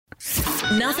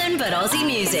Nothing but Aussie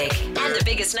music and the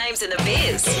biggest names in the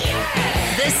biz.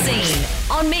 The Scene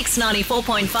on Mix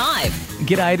 94.5.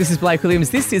 G'day, this is Blake Williams.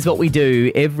 This is what we do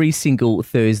every single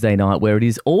Thursday night, where it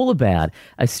is all about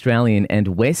Australian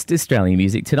and West Australian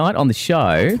music. Tonight on the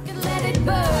show,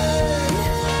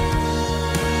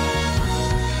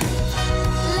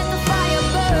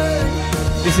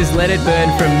 this is Let It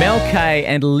Burn from Mel K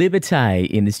and Liberte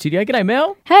in the studio. G'day,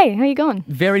 Mel. Hey, how you going?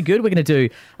 Very good. We're going to do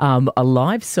a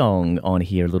live song on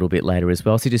here a little bit later as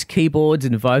well. So just keyboards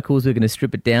and vocals. We're going to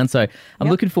strip it down. So I'm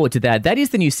looking forward to that. That is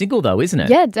the new single though, isn't it?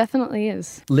 Yeah, it definitely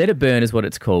is. Let It Burn is what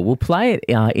it's called. We'll play it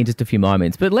in just a few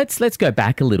moments. But let's go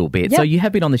back a little bit. Yep. So you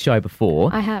have been on the show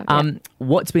before. I have.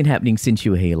 What's been happening since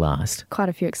you were here last? Quite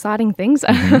a few exciting things.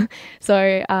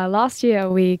 So last year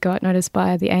we got noticed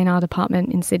by the A&R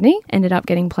department in Sydney. Ended up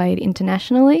getting played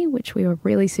internationally, which we were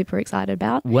really super excited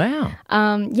about. Wow.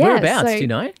 Yeah, Whereabouts, do you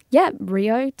know? Yeah,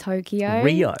 Rio, Tokyo.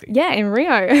 Rio? Yeah, in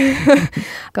Rio.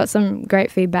 Got some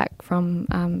great feedback from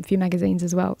a few magazines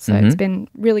as well. So it's been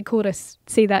really cool to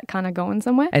see that kind of going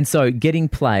somewhere. And so getting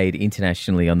played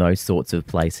internationally on those sorts of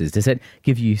places, does that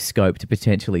give you scope to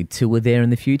potentially tour there in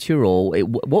the future, or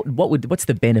what's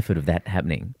the benefit of that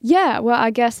happening? Yeah, well, I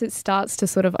guess it starts to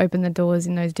sort of open the doors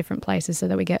in those different places so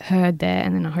that we get heard there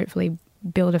and then hopefully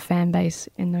build a fan base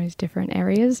in those different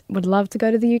areas. Would love to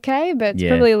go to the UK, but it's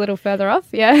probably a little further off.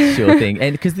 Yeah. Sure thing.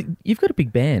 And because you've got a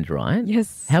big band, right?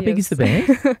 Yes. How big is the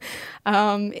band?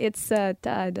 It's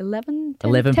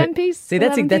 11 piece. See,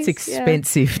 that's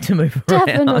expensive to move around.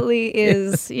 Definitely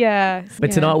is, yeah.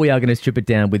 But tonight we are going to strip it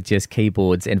down with just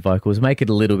keyboards and vocals, make it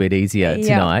a little bit easier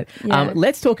tonight. Yeah.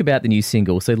 Let's talk about the new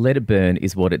single. So Let It Burn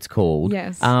is what it's called.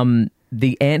 Yes.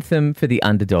 The anthem for the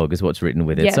underdog is what's written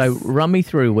with it. Yes. So run me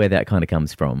through where that kind of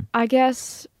comes from. I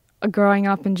guess growing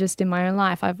up and just in my own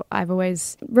life, I've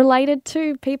always related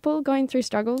to people going through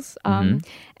struggles.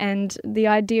 And the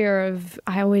idea of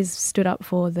I always stood up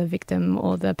for the victim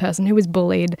or the person who was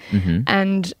bullied.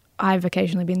 And I've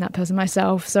occasionally been that person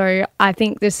myself. So I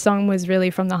think this song was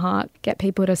really from the heart, get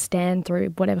people to stand through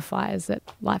whatever fires that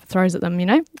life throws at them, you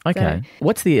know? Okay. So,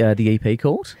 what's the EP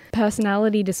called?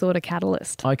 Personality Disorder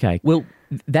Catalyst. Okay. Well,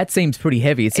 that seems pretty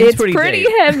heavy. It seems It's pretty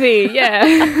deep. heavy,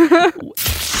 yeah.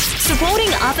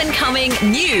 Supporting up-and-coming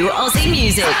new Aussie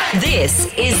music.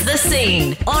 This is The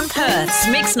Scene on Perth's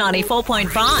Mix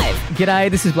 94.5. G'day,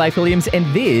 this is Blake Williams and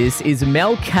this is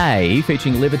Mel K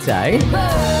featuring Liberte.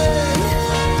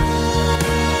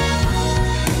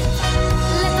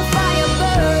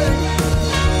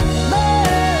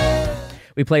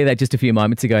 We played that just a few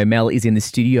moments ago. Mel is in the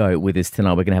studio with us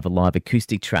tonight. We're going to have a live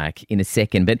acoustic track in a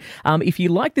second. But if you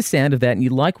like the sound of that and you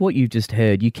like what you've just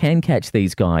heard, you can catch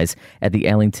these guys at the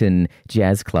Ellington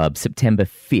Jazz Club September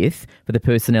 5th for the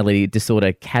Personality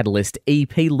Disorder Catalyst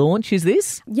EP launch. Is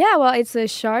this? Yeah, well, it's a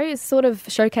show. It's sort of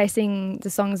showcasing the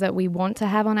songs that we want to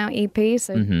have on our EP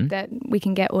so that we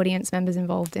can get audience members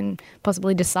involved in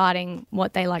possibly deciding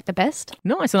what they like the best.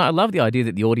 Nice. And I love the idea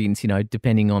that the audience,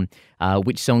 depending on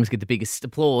which songs get the biggest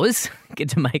applause, get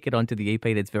to make it onto the EP.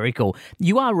 That's very cool.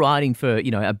 You are writing for,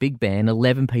 a big band,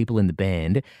 11 people in the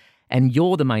band, and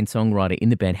you're the main songwriter in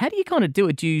the band. How do you kind of do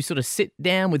it? Do you sort of sit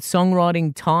down with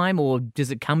songwriting time, or does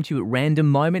it come to you at random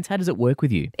moments? How does it work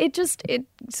with you? It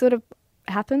sort of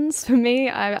happens for me.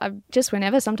 I just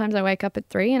whenever. Sometimes I wake up at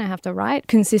 3 and I have to write.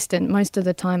 Consistent most of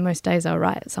the time. Most days I'll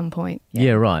write at some point.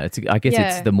 Yeah, right. I guess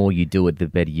it's the more you do it, the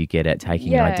better you get at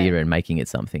taking an idea and making it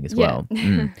something as well.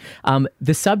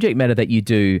 The subject matter that you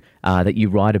do, that you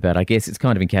write about, I guess it's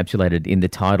kind of encapsulated in the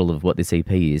title of what this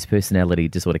EP is, Personality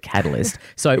Disorder Catalyst.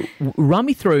 So run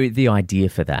me through the idea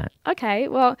for that. Okay,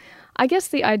 well, I guess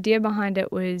the idea behind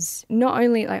it was not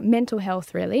only like mental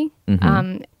health, really,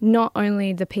 not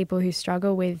only the people who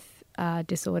struggle with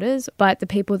disorders, but the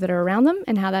people that are around them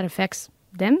and how that affects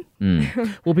them.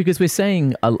 Well, because we're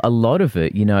seeing a lot of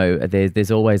it,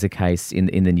 there's always a case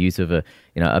in the news of a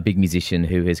big musician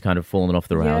who has kind of fallen off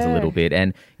the rails a little bit.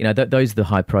 And, those are the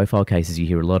high profile cases you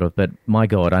hear a lot of. But my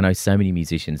God, I know so many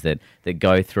musicians that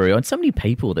go through, and so many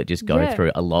people that just go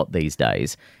through a lot these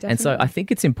days. Definitely. And so I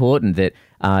think it's important that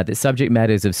the subject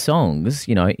matters of songs,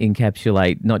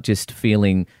 encapsulate not just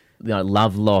feeling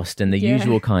love lost and the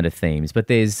usual kind of themes, but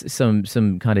there's some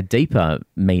kind of deeper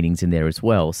meanings in there as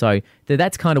well. So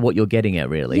that's kind of what you're getting at,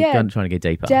 really. Trying to get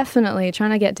deeper. Definitely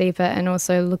trying to get deeper and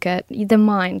also look at the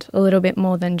mind a little bit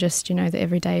more than just the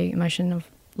everyday emotion of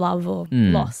love or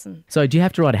loss. So do you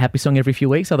have to write a happy song every few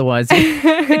weeks? Otherwise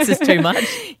it's just too much?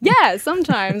 Yeah,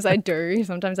 sometimes I do.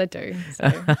 Sometimes I do.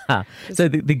 So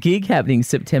the gig happening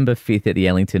September 5th at the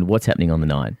Ellington, what's happening on the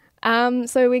night?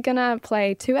 So we're going to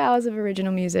play 2 hours of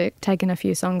original music, taking a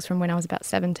few songs from when I was about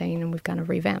 17, and we've kind of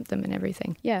revamped them and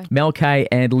everything. Yeah. Mel K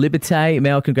and Liberte.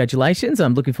 Mel, congratulations.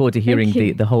 I'm looking forward to hearing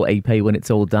the whole EP when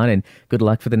it's all done, and good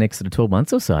luck for the next sort of 12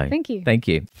 months or so. Thank you. Thank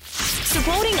you.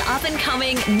 Supporting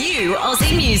up-and-coming new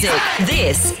Aussie music.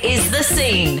 This is The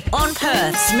Scene on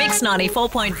Perth's Mix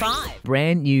 94.5.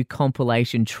 Brand new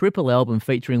compilation triple album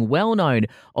featuring well-known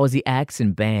Aussie acts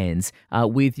and bands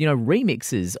with,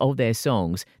 remixes of their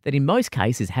songs that in most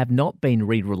cases have not been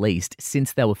re-released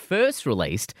since they were first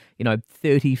released,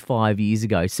 35 years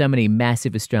ago. So many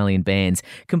massive Australian bands.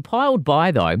 Compiled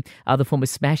by, though, the former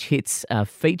Smash Hits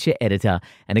feature editor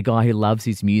and a guy who loves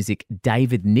his music,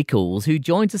 David Nichols, who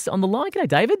joins us on the line. G'day,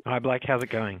 David. Hi, Blake. How's it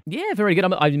going? Yeah, very good.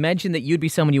 I imagine that you'd be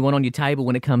someone you want on your table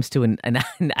when it comes to an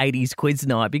 80s quiz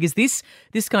night, because this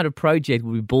kind of project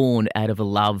will be born out of a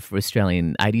love for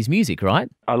Australian 80s music, right?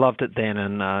 I loved it then,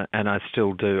 and I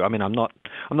still do. I mean, I'm not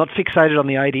fixated on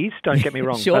the 80s. Don't get me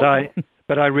wrong, Sure.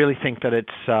 but I really think that it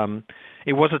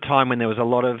was a time when there was a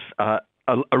lot of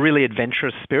a really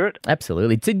adventurous spirit.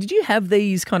 Absolutely. So did you have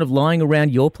these kind of lying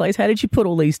around your place? How did you put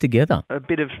all these together? A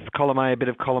bit of column A, a bit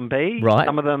of column B. Right.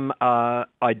 Some of them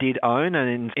I did own,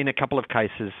 and in a couple of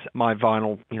cases, my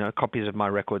vinyl, copies of my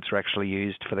records were actually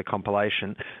used for the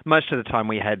compilation. Most of the time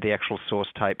we had the actual source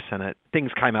tapes, and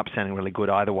things came up sounding really good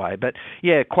either way. But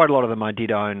yeah, quite a lot of them I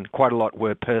did own. Quite a lot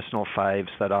were personal faves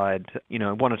that I'd,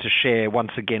 wanted to share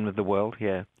once again with the world,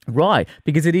 yeah. Right,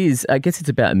 because I guess it's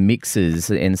about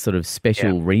mixes and sort of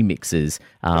special remixes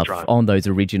right. on those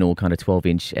original kind of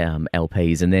 12-inch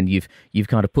LPs, and then you've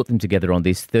kind of put them together on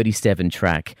this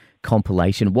 37-track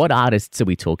compilation. What artists are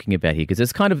we talking about here? Because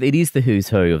it is the who's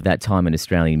who of that time in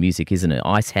Australian music, isn't it?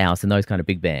 Icehouse and those kind of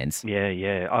big bands.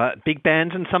 Yeah. Big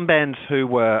bands, and some bands who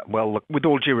were, well, look, with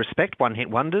all due respect,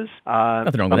 one-hit wonders.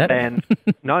 Nothing wrong with that. Bands,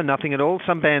 no, nothing at all.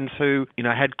 Some bands who,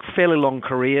 had fairly long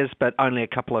careers, but only a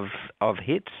couple of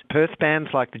hits. Perth bands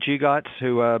like the Dugeites,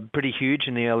 who were pretty huge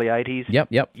in the early 80s.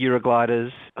 Yep.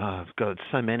 Eurogliders. Oh, God,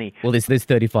 so many. Well, there's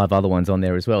 35 other ones on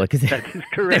there as well. That is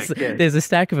correct. There's a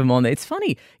stack of them on there. It's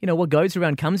funny, what goes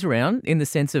around comes around in the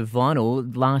sense of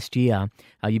vinyl. Last year,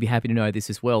 you'd be happy to know this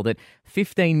as well, that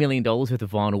 $15 million worth of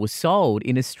vinyl was sold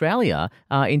in Australia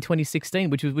in 2016,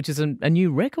 which is a new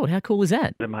record. How cool is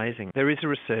that? Amazing. There is a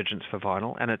resurgence for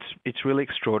vinyl, and it's really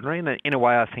extraordinary. And in a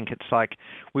way, I think it's like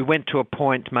we went to a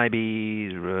point maybe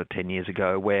 10 years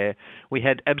ago where we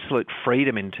had absolute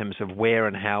freedom in terms of where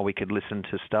and how we could listen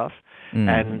to stuff.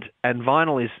 And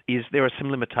vinyl is there are some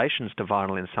limitations to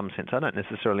vinyl in some sense. I don't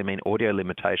necessarily mean audio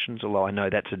limitations, although I know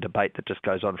that's a debate that just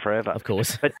goes on forever. Of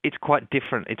course. But it's quite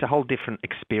different. It's a whole different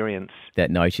experience.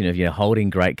 That notion of holding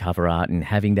great cover art and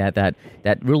having that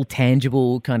real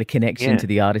tangible kind of connection to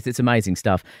the artist. It's amazing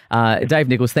stuff. Dave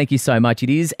Nichols, thank you so much. It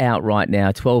is out right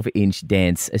now, 12-inch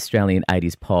dance, Australian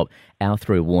 80s pop, out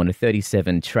through Warner,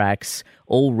 37 tracks,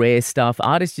 all rare stuff.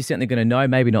 Artists you're certainly going to know,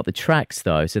 maybe not the tracks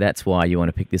though, so that's why you want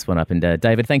to pick this one up. And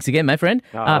David, thanks again, my friend.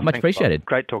 Much appreciated. Bob.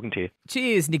 Great talking to you.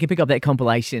 Cheers. And you can pick up that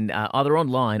compilation either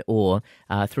online or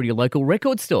through your local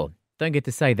record store. Don't get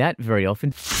to say that very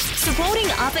often. Supporting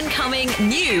up-and-coming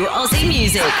new Aussie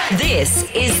music. This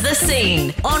is The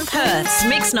Scene on Perth's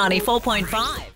Mix 94.5.